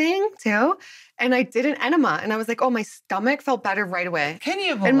stomach thing too. And I did an enema and I was like, oh, my stomach felt better right away. Can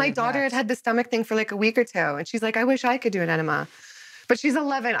you believe And my daughter had the stomach thing for like a week or two. And she's like, I wish I could do an enema. But she's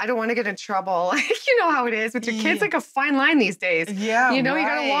 11. I don't want to get in trouble. You know how it is with your kids, like a fine line these days. Yeah, you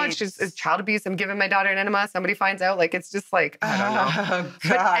got to watch. It's child abuse. I'm giving my daughter an enema. Somebody finds out. Like, it's just like, I don't know. Oh,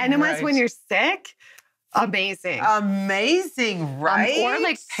 God, but enemas when you're sick, amazing. Amazing, right? Or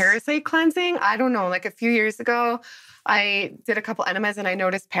like parasite cleansing. I don't know. Like a few years ago, I did a couple enemas and I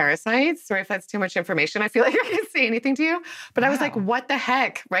noticed parasites. Sorry if that's too much information. I feel like I can't say anything to you. But I was like, what the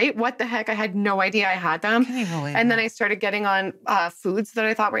heck, right? What the heck? I had no idea I had them. Can you believe and then I started getting on foods that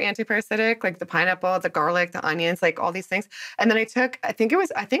I thought were antiparasitic, like the pineapple, the garlic, the onions, like all these things. And then I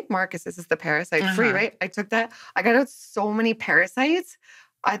think Markus, this is the parasite free, right? I took that. I got out so many parasites.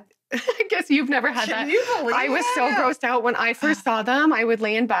 I guess you've never had that. Can you believe I was so grossed out. When I first saw them, I would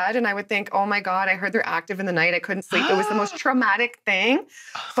lay in bed and I would think, oh my God, I heard they're active in the night. I couldn't sleep. It was the most traumatic thing.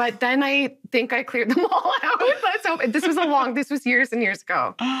 But then I think I cleared them all out. So this was years and years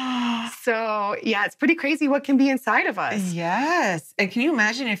ago. So yeah, it's pretty crazy what can be inside of us. Yes. And can you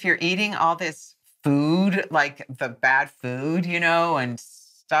imagine if you're eating all this food, like the bad food, and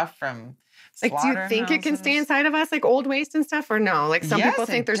stuff from like, do you think it can stay inside of us, like old waste and stuff, or no? Like some people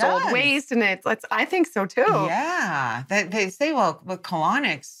think there's old waste, and I think so too. Yeah, they say, well, with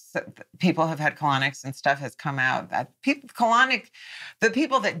colonics, people have had colonics and stuff has come out. That the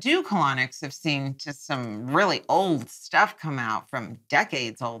people that do colonics have seen just some really old stuff come out from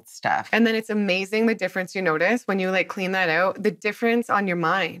decades old stuff. And then it's amazing the difference you notice when you like clean that out, the difference on your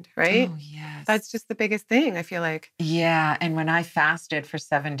mind, right? Oh, yes. That's just the biggest thing, I feel like. Yeah, and when I fasted for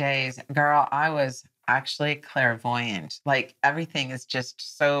 7 days, girl, I was actually clairvoyant. Like everything is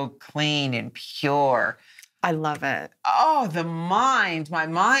just so clean and pure. I love it. Oh, my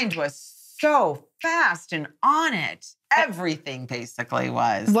mind was so fast and on it. Everything basically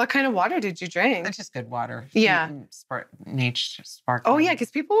was. What kind of water did you drink? It's just good water. Yeah. Sparkling. Oh, yeah, because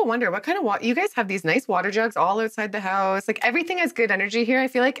people will wonder, what kind of water? You guys have these nice water jugs all outside the house. Like, everything has good energy here. I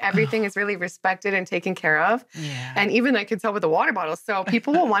feel like everything is really respected and taken care of. Yeah. And even I can tell with the water bottles. So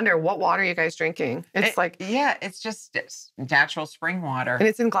people will wonder, what water are you guys drinking? It's just natural spring water. And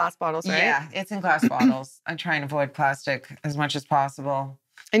it's in glass bottles, right? Yeah, it's in glass bottles. I try and avoid plastic as much as possible.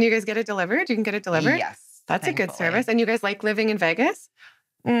 And you guys get it delivered? You can get it delivered? Yes. That's a good service. And you guys like living in Vegas?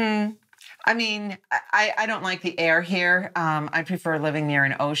 I mean, I don't like the air here. I prefer living near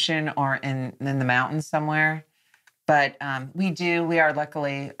an ocean or in the mountains somewhere. But we are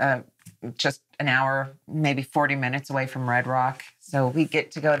luckily just an hour, maybe 40 minutes away from Red Rock. So we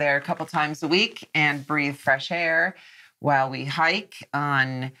get to go there a couple times a week and breathe fresh air while we hike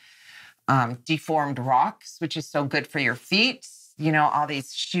on deformed rocks, which is so good for your feet. You know, all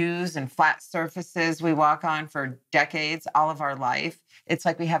these shoes and flat surfaces we walk on for decades, all of our life. It's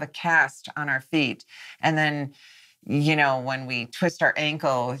like we have a cast on our feet. And then, you know, when we twist our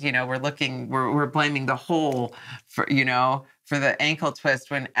ankle, you know, we're blaming the hole for the ankle twist,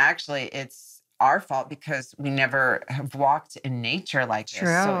 when actually it's our fault because we never have walked in nature like this.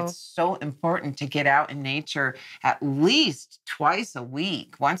 So it's so important to get out in nature at least twice a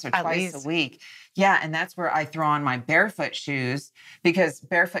week, once or twice a week. Yeah, and that's where I throw on my barefoot shoes, because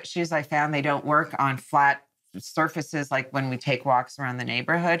barefoot shoes, I found, they don't work on flat surfaces like when we take walks around the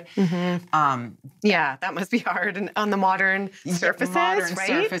neighborhood. Yeah, that must be hard on the modern surfaces, right?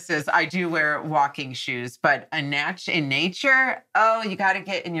 Surfaces. I do wear walking shoes, but in nature, you got to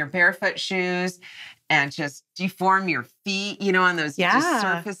get in your barefoot shoes and just deform your feet, you know, on those just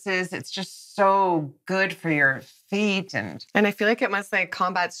surfaces. It's just so good for your feet. And I feel like it must like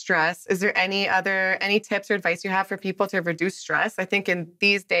combat stress. Is there any tips or advice you have for people to reduce stress? I think in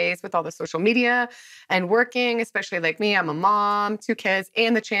these days with all the social media and working, especially like me, I'm a mom, 2 kids,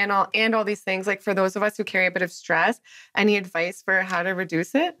 and the channel and all these things. Like for those of us who carry a bit of stress, any advice for how to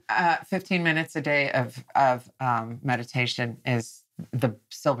reduce it? 15 minutes a day of meditation is the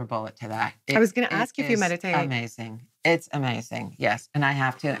silver bullet to that. I was going to ask you if you meditate. Amazing. It's amazing. Yes. And I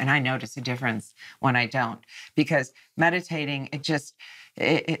have to, and I notice a difference when I don't, because meditating,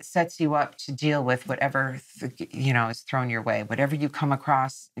 it sets you up to deal with whatever, is thrown your way. Whatever you come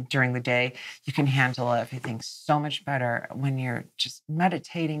across during the day, you can handle everything so much better when you're just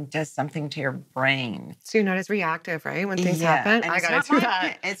meditating. Does something to your brain. So you're not as reactive, right? When things happen. I got to do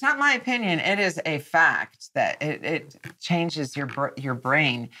that. It's not my opinion. It is a fact that it changes your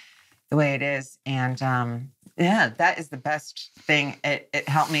brain the way it is. And that is the best thing. It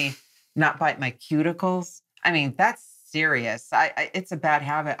helped me not bite my cuticles. I mean, that's serious. It's a bad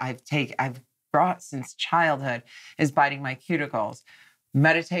habit I've brought since childhood, is biting my cuticles.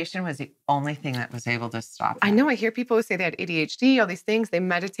 Meditation was the only thing that was able to stop that. I know. I hear people who say they had ADHD, all these things. They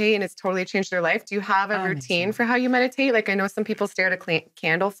meditate and it's totally changed their life. Do you have a routine for how you meditate? Like I know some people stare at a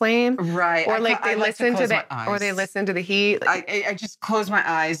candle flame, right? Or they listen to the heat. I just close my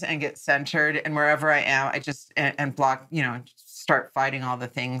eyes and get centered, and wherever I am, I just and block. Start fighting all the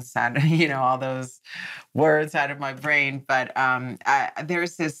things out, all those words out of my brain. But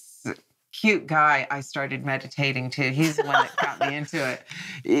there's this cute guy I started meditating to. He's the one that got me into it.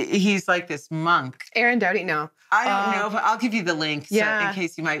 He's like this monk. Aaron Doughty, no. I don't know, but I'll give you the link so in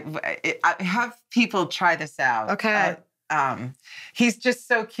case you might have people try this out. Okay. He's just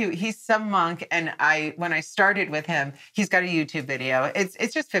so cute. He's some monk. And when I started with him, he's got a YouTube video.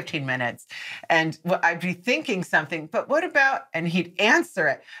 It's just 15 minutes. And I'd be thinking something, but what about, and he'd answer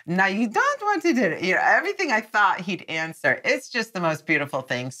it. Now you don't want to do it. Everything I thought he'd answer. It's just the most beautiful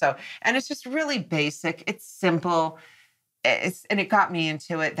thing. So, and it's just really basic. It's simple. And it got me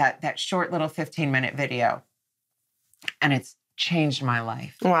into it, that short little 15-minute video. And it's changed my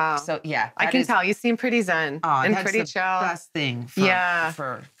life. Wow. So yeah, I can tell you seem pretty zen and pretty chill. Best thing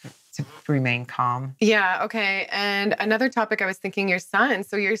to remain calm. Yeah. Okay. And another topic I was thinking, your son.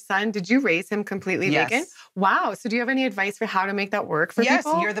 So your son, did you raise him completely vegan? Wow. So do you have any advice for how to make that work for people?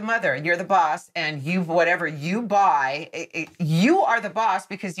 Yes, you're the mother, you're the boss, and whatever you buy, you are the boss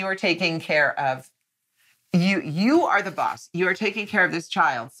because you are taking care of You are the boss. You are taking care of this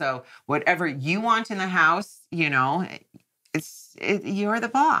child. So whatever you want in the house, you're the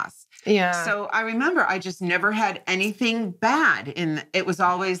boss. Yeah. So I remember I just never had anything bad it was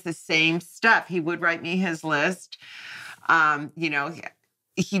always the same stuff. He would write me his list.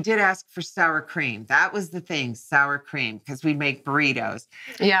 He did ask for sour cream. That was the thing, sour cream, because we make burritos.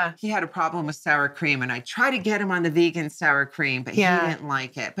 Yeah. He had a problem with sour cream, and I tried to get him on the vegan sour cream, but he didn't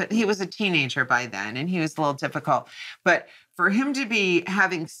like it. But he was a teenager by then, and he was a little difficult. But for him to be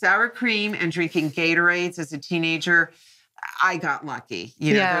having sour cream and drinking Gatorades as a teenager, I got lucky.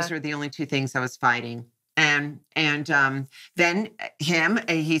 Those were the only 2 things I was fighting. And then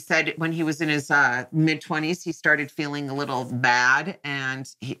he said when he was in his mid-20s, he started feeling a little bad, and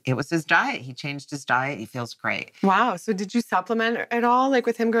it was his diet. He changed his diet. He feels great. Wow. So did you supplement at all, like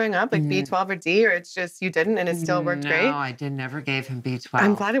with him growing up, like B12 or D, or it's just you didn't and it still worked great? No, I never gave him B12.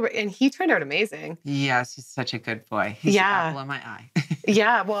 I'm glad and he turned out amazing. Yes, he's such a good boy. He's the apple of my eye.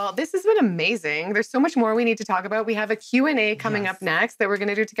 Yeah, well, this has been amazing. There's so much more we need to talk about. We have a Q&A coming up next that we're going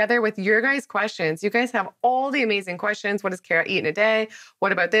to do together with your guys' questions. You guys have all the amazing questions. What does Cara eat in a day?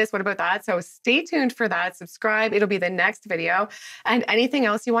 What about this? What about that? So stay tuned for that. Subscribe. It'll be the next video. And anything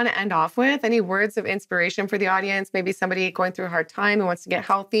else you want to end off with? Any words of inspiration for the audience? Maybe somebody going through a hard time who wants to get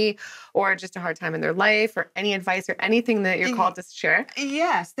healthy, or just a hard time in their life, or any advice or anything that you're called to share?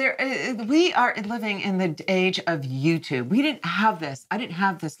 Yes, we are living in the age of YouTube. We didn't have this. I didn't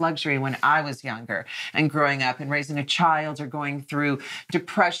have this luxury when I was younger and growing up and raising a child or going through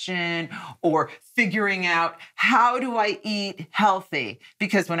depression or figuring out how do I eat healthy?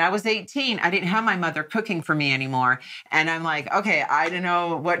 Because when I was 18, I didn't have my mother cooking for me anymore. And I'm like, okay, I don't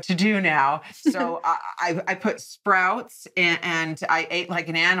know what to do now. So I put sprouts and I ate like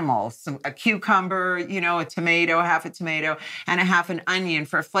an animal, a cucumber, a tomato, half a tomato, and a half an onion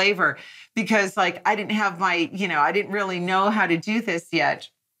for flavor. Because like I didn't have I didn't really know how to do this yet.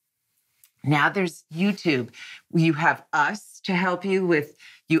 Now there's YouTube. You have us to help you with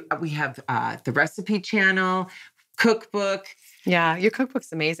we have the recipe channel, cookbook. Yeah, your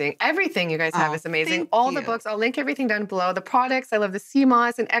cookbook's amazing. Everything you guys have is amazing. All the books, I'll link everything down below. The products, I love the sea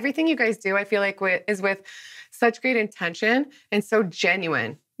moss, and everything you guys do, I feel like is with such great intention and so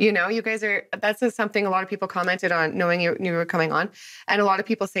genuine. You guys that's something a lot of people commented on knowing you were coming on. And a lot of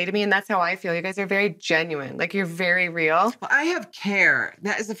people say to me, and that's how I feel, you guys are very genuine. Like you're very real. Well, I have care.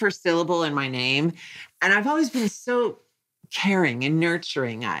 That is the first syllable in my name. And I've always been so caring and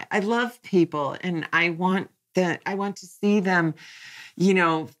nurturing. I love people and I want to see them,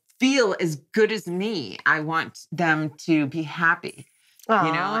 feel as good as me. I want them to be happy,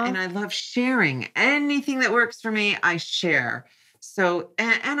 and I love sharing. Anything that works for me, I share. So,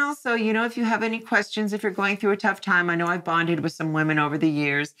 and also, if you have any questions, if you're going through a tough time, I know I've bonded with some women over the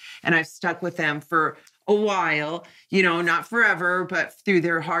years and I've stuck with them for a while, not forever, but through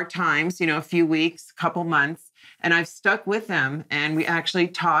their hard times, a few weeks, a couple months. And I've stuck with them and we actually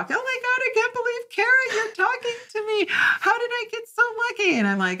talk. Oh my God, I can't believe, Cara, you're talking to me. How did I get so lucky? And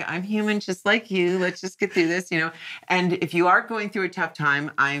I'm like, I'm human just like you. Let's just get through this, And if you are going through a tough time,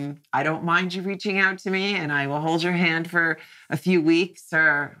 I don't mind you reaching out to me and I will hold your hand for a few weeks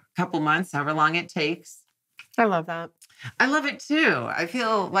or a couple months, however long it takes. I love that. I love it too. I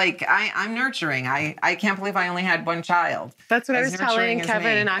feel like I'm nurturing. I can't believe I only had one child. That's what I was telling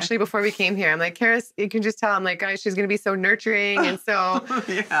Kevin and Ashley before we came here. I'm like, Cara, you can just tell. I'm like, guys, she's going to be so nurturing and so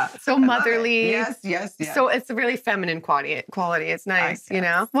so motherly. Yes. So it's a really feminine quality. It's nice,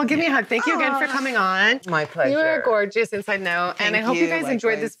 Well, give me a hug. Thank you again for coming on. My pleasure. You are gorgeous inside and out. And I hope you guys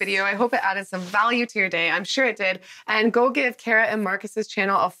enjoyed this video. I hope it added some value to your day. I'm sure it did. And go give Cara and Markus's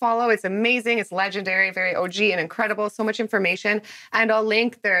channel a follow. It's amazing. It's legendary, very OG and incredible. So much information. And I'll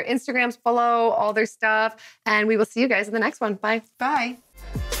link their Instagrams below, all their stuff. And we will see you guys in the next one. Bye. Bye.